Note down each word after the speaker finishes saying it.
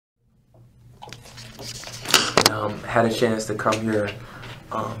had a chance to come here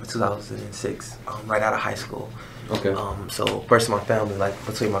in 2006, right out of high school. Okay. So first my family, like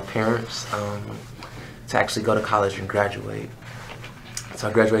between my parents, to actually go to college and graduate. So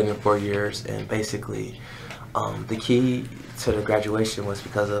I graduated in 4 years, and basically the key to the graduation was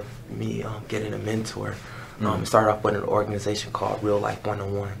because of me getting a mentor. It started off with an organization called Real Life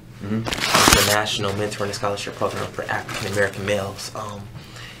 101. It's a national mentoring and scholarship program for African American males.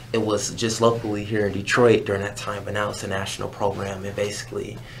 It was just locally here in Detroit during that time, but now it's a national program, and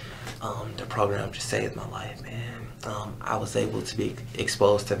basically the program just saved my life, man. I was able to be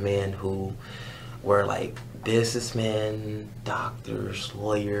exposed to men who were like businessmen, doctors,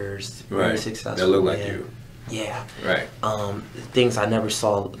 lawyers, very successful that look men. like you. Yeah. Right. Things I never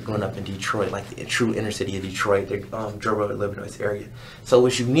saw growing up in Detroit, like the true inner city of Detroit, the Joe Road, Illinois area. So it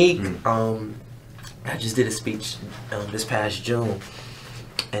was unique. I just did a speech this past June,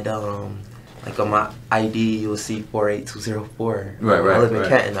 and like on my ID, you'll see 48204. Right. I live in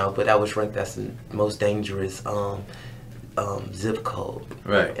Canton now, but that was ranked as the most dangerous zip code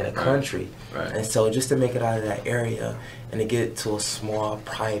in the country. And so just to make it out of that area and to get to a small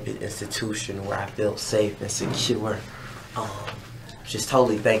private institution where I feel safe and secure, just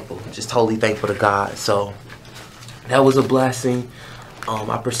totally thankful to God. So that was a blessing.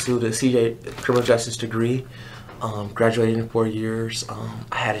 I pursued a CJ criminal justice degree, graduated in 4 years.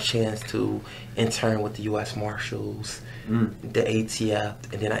 I had a chance to intern with the U.S. Marshals, the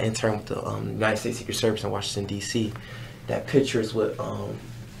ATF, and then I interned with the United States Secret Service in Washington, D.C. That pictures with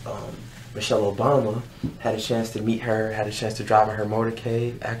Michelle Obama. Had a chance to meet her, had a chance to drive in her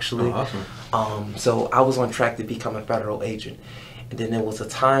motorcade, actually. Oh, awesome. So I was on track to become a federal agent. And then there was a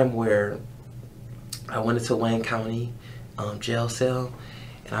time where I went into Wayne County jail cell,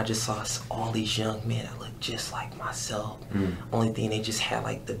 and I just saw all these young men that looked just like myself. Only thing, they just had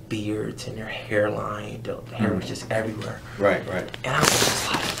like the beards and their hairline, the hair was just everywhere. Right. And I was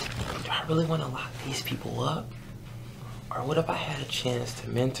just like, do I really want to lock these people up? Or what if I had a chance to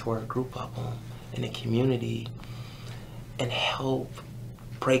mentor a group of them in the community and help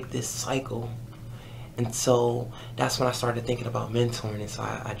break this cycle? And so that's when I started thinking about mentoring. And so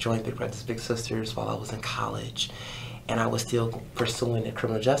I joined Big Brothers Big Sisters while I was in college. And I was still pursuing the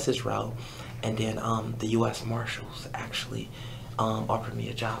criminal justice route. And then the U.S. Marshals actually offered me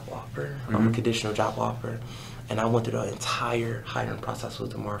a job offer, a conditional job offer. And I went through the entire hiring process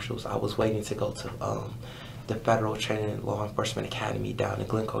with the Marshals. I was waiting to go to the Federal Training Law Enforcement Academy down in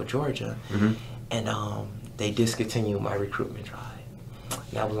Glencoe, Georgia. And they discontinued my recruitment drive.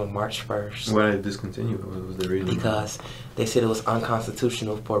 And that was on March 1st. Why did it discontinue? What was the reason? Because they said it was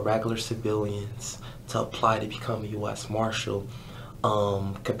unconstitutional for regular civilians to apply to become a U.S. Marshal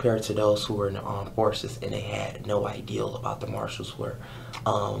compared to those who were in the armed forces, and they had no idea about the Marshals were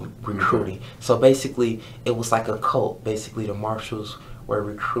recruiting. So basically, it was like a cult. Basically, the Marshals were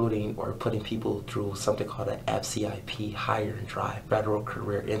recruiting or putting people through something called an FCIP, Hire and Drive, Federal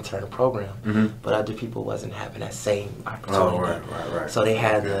Career Intern Program, but other people wasn't having that same opportunity. Right. So they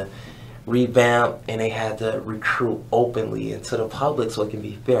had to revamp, and they had to recruit openly and to the public so it can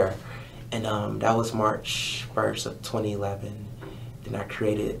be fair. And that was March 1st of 2011. Then I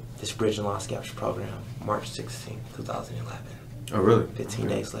created this Bridge and Lost Gaps program, March 16th, 2011. Oh, really? 15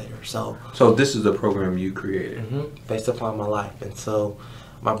 days later. So this is the program you created? Based upon my life. And so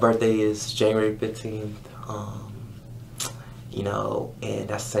my birthday is January 15th, you know, and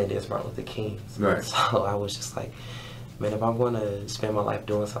that's the same day as Martin Luther King's. Right. So I was just like, man, if I'm going to spend my life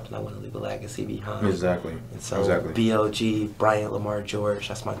doing something, I want to leave a legacy behind. Exactly. And so BLG, Bryant George,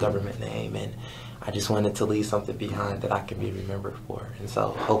 that's my government name, and I just wanted to leave something behind that I can be remembered for. And so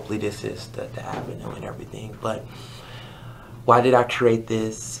hopefully this is the avenue and everything. But why did I create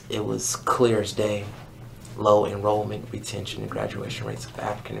this? It was clear as day. Low enrollment, retention, and graduation rates of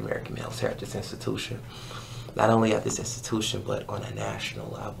African American males here at this institution. Not only at this institution, but on a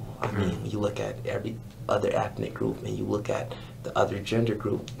national level. I mean, you look at every other ethnic group, and you look at the other gender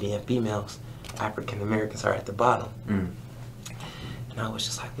group, being females, African Americans are at the bottom. And I was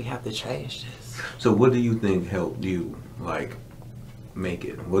just like, we have to change this. So what do you think helped you, like, make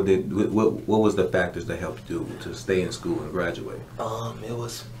it? What was the factors that helped you to stay in school and graduate? It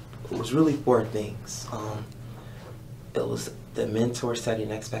was really 4 things. It was the mentor setting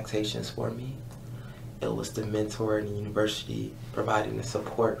expectations for me. It was the mentor in the university providing the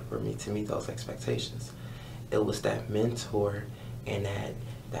support for me to meet those expectations. It was that mentor and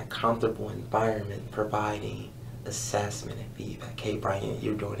that comfortable environment providing assessment and feedback. Hey, Bryant,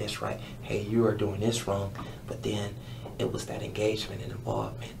 you're doing this right. Hey, you are doing this wrong. But then it was that engagement and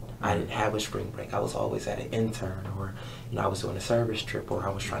involvement I didn't have a spring break. I was always at an intern, or I was doing a service trip, or I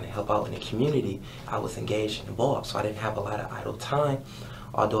was trying to help out in the community. I was engaged and involved, so I didn't have a lot of idle time.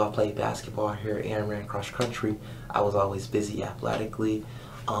 Although I played basketball here and ran cross country, I was always busy athletically.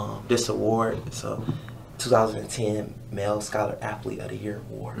 This award, it's a 2010 Male Scholar Athlete of the Year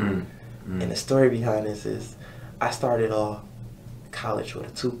award. And the story behind this is I started off college with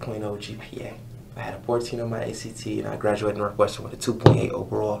a 2.0 GPA. I had a 14 on my ACT, and I graduated Northwestern with a 2.8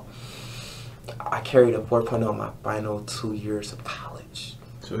 overall. I carried a 4.0 my final 2 years of college.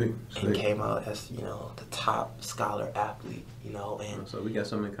 Sweet. And came out as, the top scholar athlete, and so we got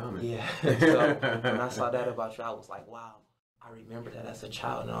something in common. Yeah. So when I saw that about you, I was like, wow. I remember that as a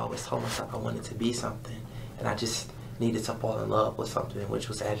child, and I always told myself I wanted to be something, and I just needed to fall in love with something, which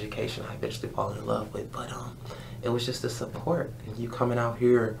was education. I eventually fall in love with, but it was just the support. And you coming out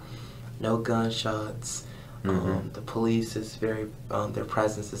here, no gunshots. The police is very, their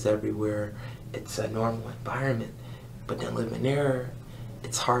presence is everywhere. It's a normal environment, but then living there,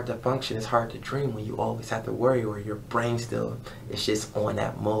 it's hard to function. It's hard to dream when you always have to worry, or your brain still is just on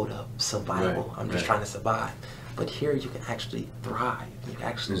that mode of survival. I'm just trying to survive. But here you can actually thrive. You can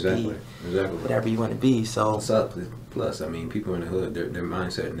actually be whatever you want to be. So plus, I mean, people in the hood, their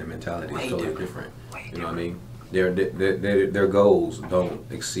mindset and their mentality is totally different. You know what I mean? Their goals don't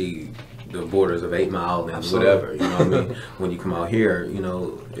exceed the borders of 8 Mile and whatever. You know what I mean? When you come out here,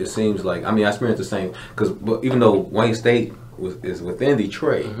 it seems like, I experienced the same. Because even though Wayne State is within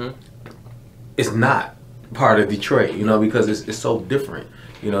Detroit, it's not part of Detroit. Because it's so different.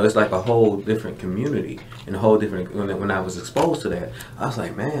 It's like a whole different community and a whole different. When I was exposed to that, I was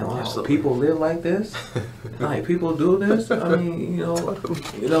like, man, wow, people live like this. Like people do this. I mean,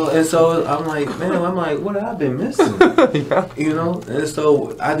 And so I'm like, man, what have I been missing? And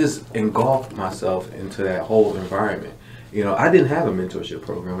so I just engulfed myself into that whole environment. I didn't have a mentorship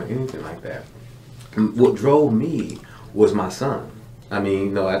program or anything like that. What drove me was my son. At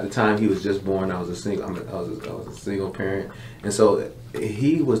the time he was just born, I was a single parent, and so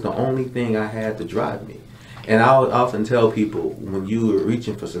he was the only thing I had to drive me. And I would often tell people, when you are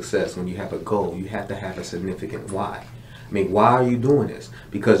reaching for success, when you have a goal, you have to have a significant why. Why are you doing this?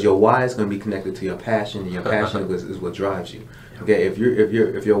 Because your why is going to be connected to your passion, and your passion is what drives you. Okay, if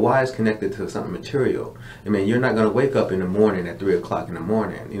your why is connected to something material, you're not going to wake up in the morning at 3 o'clock in the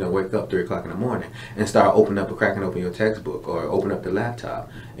morning. Wake up 3 o'clock in the morning and start cracking open your textbook or open up the laptop.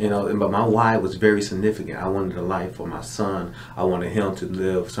 But my why was very significant. I wanted a life for my son. I wanted him to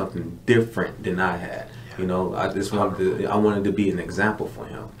live something different than I had. I wanted to be an example for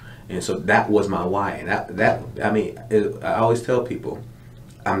him. And so that was my why. And I always tell people,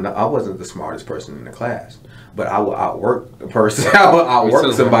 I wasn't the smartest person in the class, but I will outwork the person. I will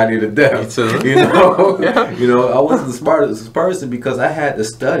outwork somebody to death. Me too. I wasn't the smartest person because I had to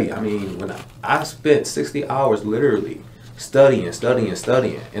study. When I spent 60 hours literally studying,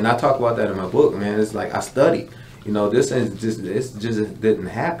 and I talk about that in my book, man. It's like I studied. This just didn't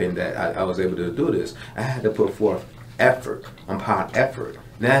happen that I was able to do this. I had to put forth effort upon effort.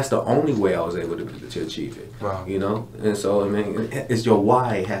 That's the only way I was able to achieve it. Wow. And so it's your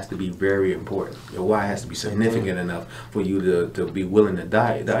why has to be very important. Your why has to be significant enough for you to be willing to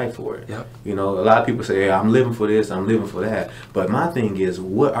die for it. Yep. A lot of people say, hey, I'm living for this, I'm living for that. But my thing is,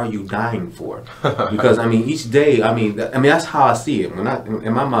 what are you dying for? Because each day, that's how I see it.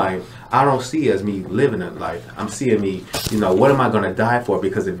 In my mind, I don't see it as me living a life. I'm seeing me, what am I going to die for?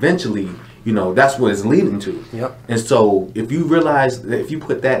 Because eventually, that's what it's leading to. Yep. And so if you realize that if you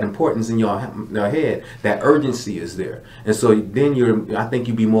put that importance in your head, that urgency is there. And so then I think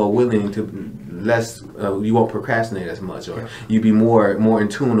you'd be more willing to you won't procrastinate as much, or you'd be more in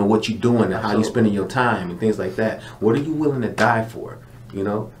tune on what you're doing and how you're spending your time and things like that. What are you willing to die for?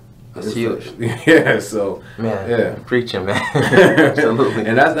 That's huge. Yeah, so man, preaching, man. Absolutely.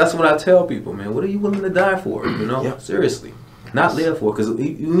 And that's what I tell people, man. What are you willing to die for? Seriously. Not live for, because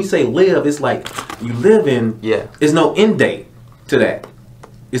when you say live, it's like you live in. Yeah. There's no end date to that.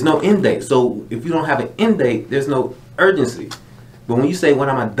 There's no end date. So if you don't have an end date, there's no urgency. But when you say what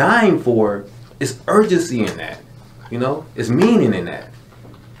am I dying for, it's urgency in that. It's meaning in that.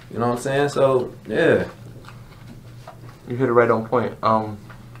 You know what I'm saying? So yeah. You hit it right on point.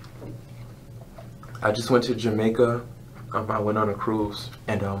 I just went to Jamaica. I went on a cruise,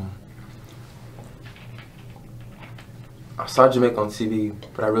 and I saw Jamaica on TV,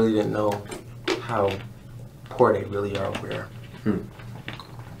 but I really didn't know how poor they really are over there.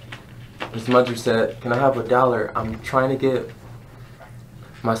 His mother said, "Can I have $1? I'm trying to get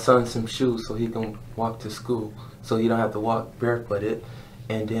my son some shoes so he can walk to school, so he don't have to walk barefooted."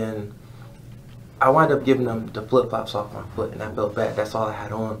 And then I wound up giving them the flip-flops off my foot, and I felt bad. That's all I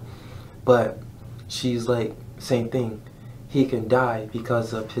had on. But she's like, same thing. He can die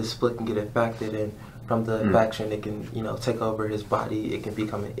because of his foot can get infected, and from the infection, it can, you know, take over his body. It can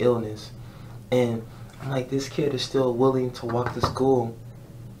become an illness. And I'm like, this kid is still willing to walk to school,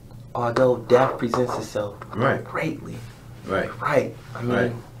 although death presents itself greatly. Right. I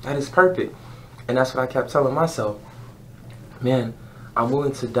mean, that is perfect. And that's what I kept telling myself. Man, I'm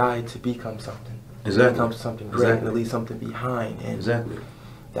willing to die to become something. Exactly. Become something great and to leave something behind. And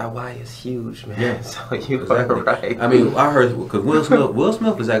that why is huge, man. Yeah. So you are right. I mean, I heard, because Will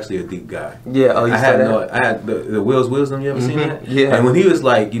Smith is actually a deep guy. Yeah, oh, you said that? I had the Will's Wisdom, you ever seen that? Yeah. And when he was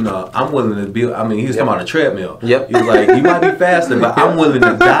like, you know, I'm willing to build, I mean, he was talking about a treadmill. Yep. He was like, you might be faster, but I'm willing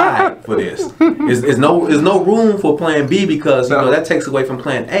to die for this. There's no room for plan B because, you know, that takes away from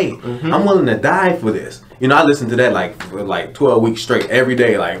plan A. I'm willing to die for this. You know, I listened to that like 12 weeks straight every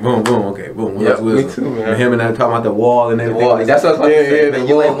day, like boom, boom, okay, boom. Yeah, me too, man. And him and I talking about the wall and everything. Wall. That's what I was about to say.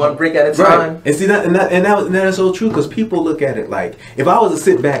 You lay one brick at a time. Right. And see that's so true because people look at it like, if I was to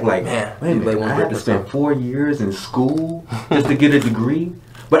sit back like, man, wait a minute, I had to spend 4 years in school just to get a degree.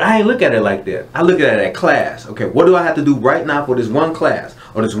 But I ain't look at it like that. I look at it at class. Okay, what do I have to do right now for this one class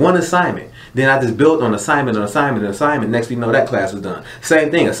or this one assignment? Then I just built on assignment on assignment and assignment. Next thing you know, that class was done. Same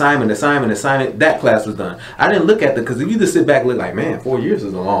thing, assignment, that class was done. I didn't look at the, because if you just sit back and look like, man, 4 years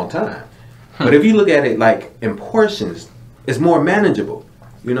is a long time. But if you look at it like in portions, it's more manageable.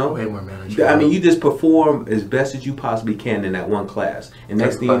 You know? Way more manageable. I mean, you just perform as best as you possibly can in that one class. And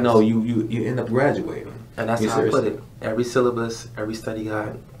next thing you know, you end up graduating. And that's how I put it. Every syllabus, every study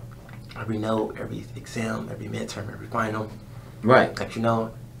guide, every note, every exam, every midterm, every final. Right. Like, you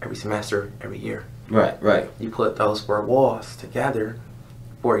know, every semester, every year. Right. You put those 4 walls together,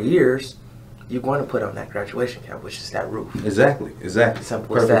 4 years, you're going to put on that graduation cap, which is that roof. Exactly.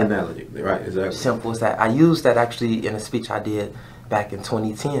 Simple as Perfect that. analogy. Right, exactly. Simple as that. I used that actually in a speech I did back in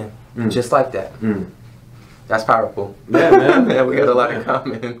 2010. Just like that. That's powerful. Yeah, man. Man, we got a lot in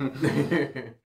common.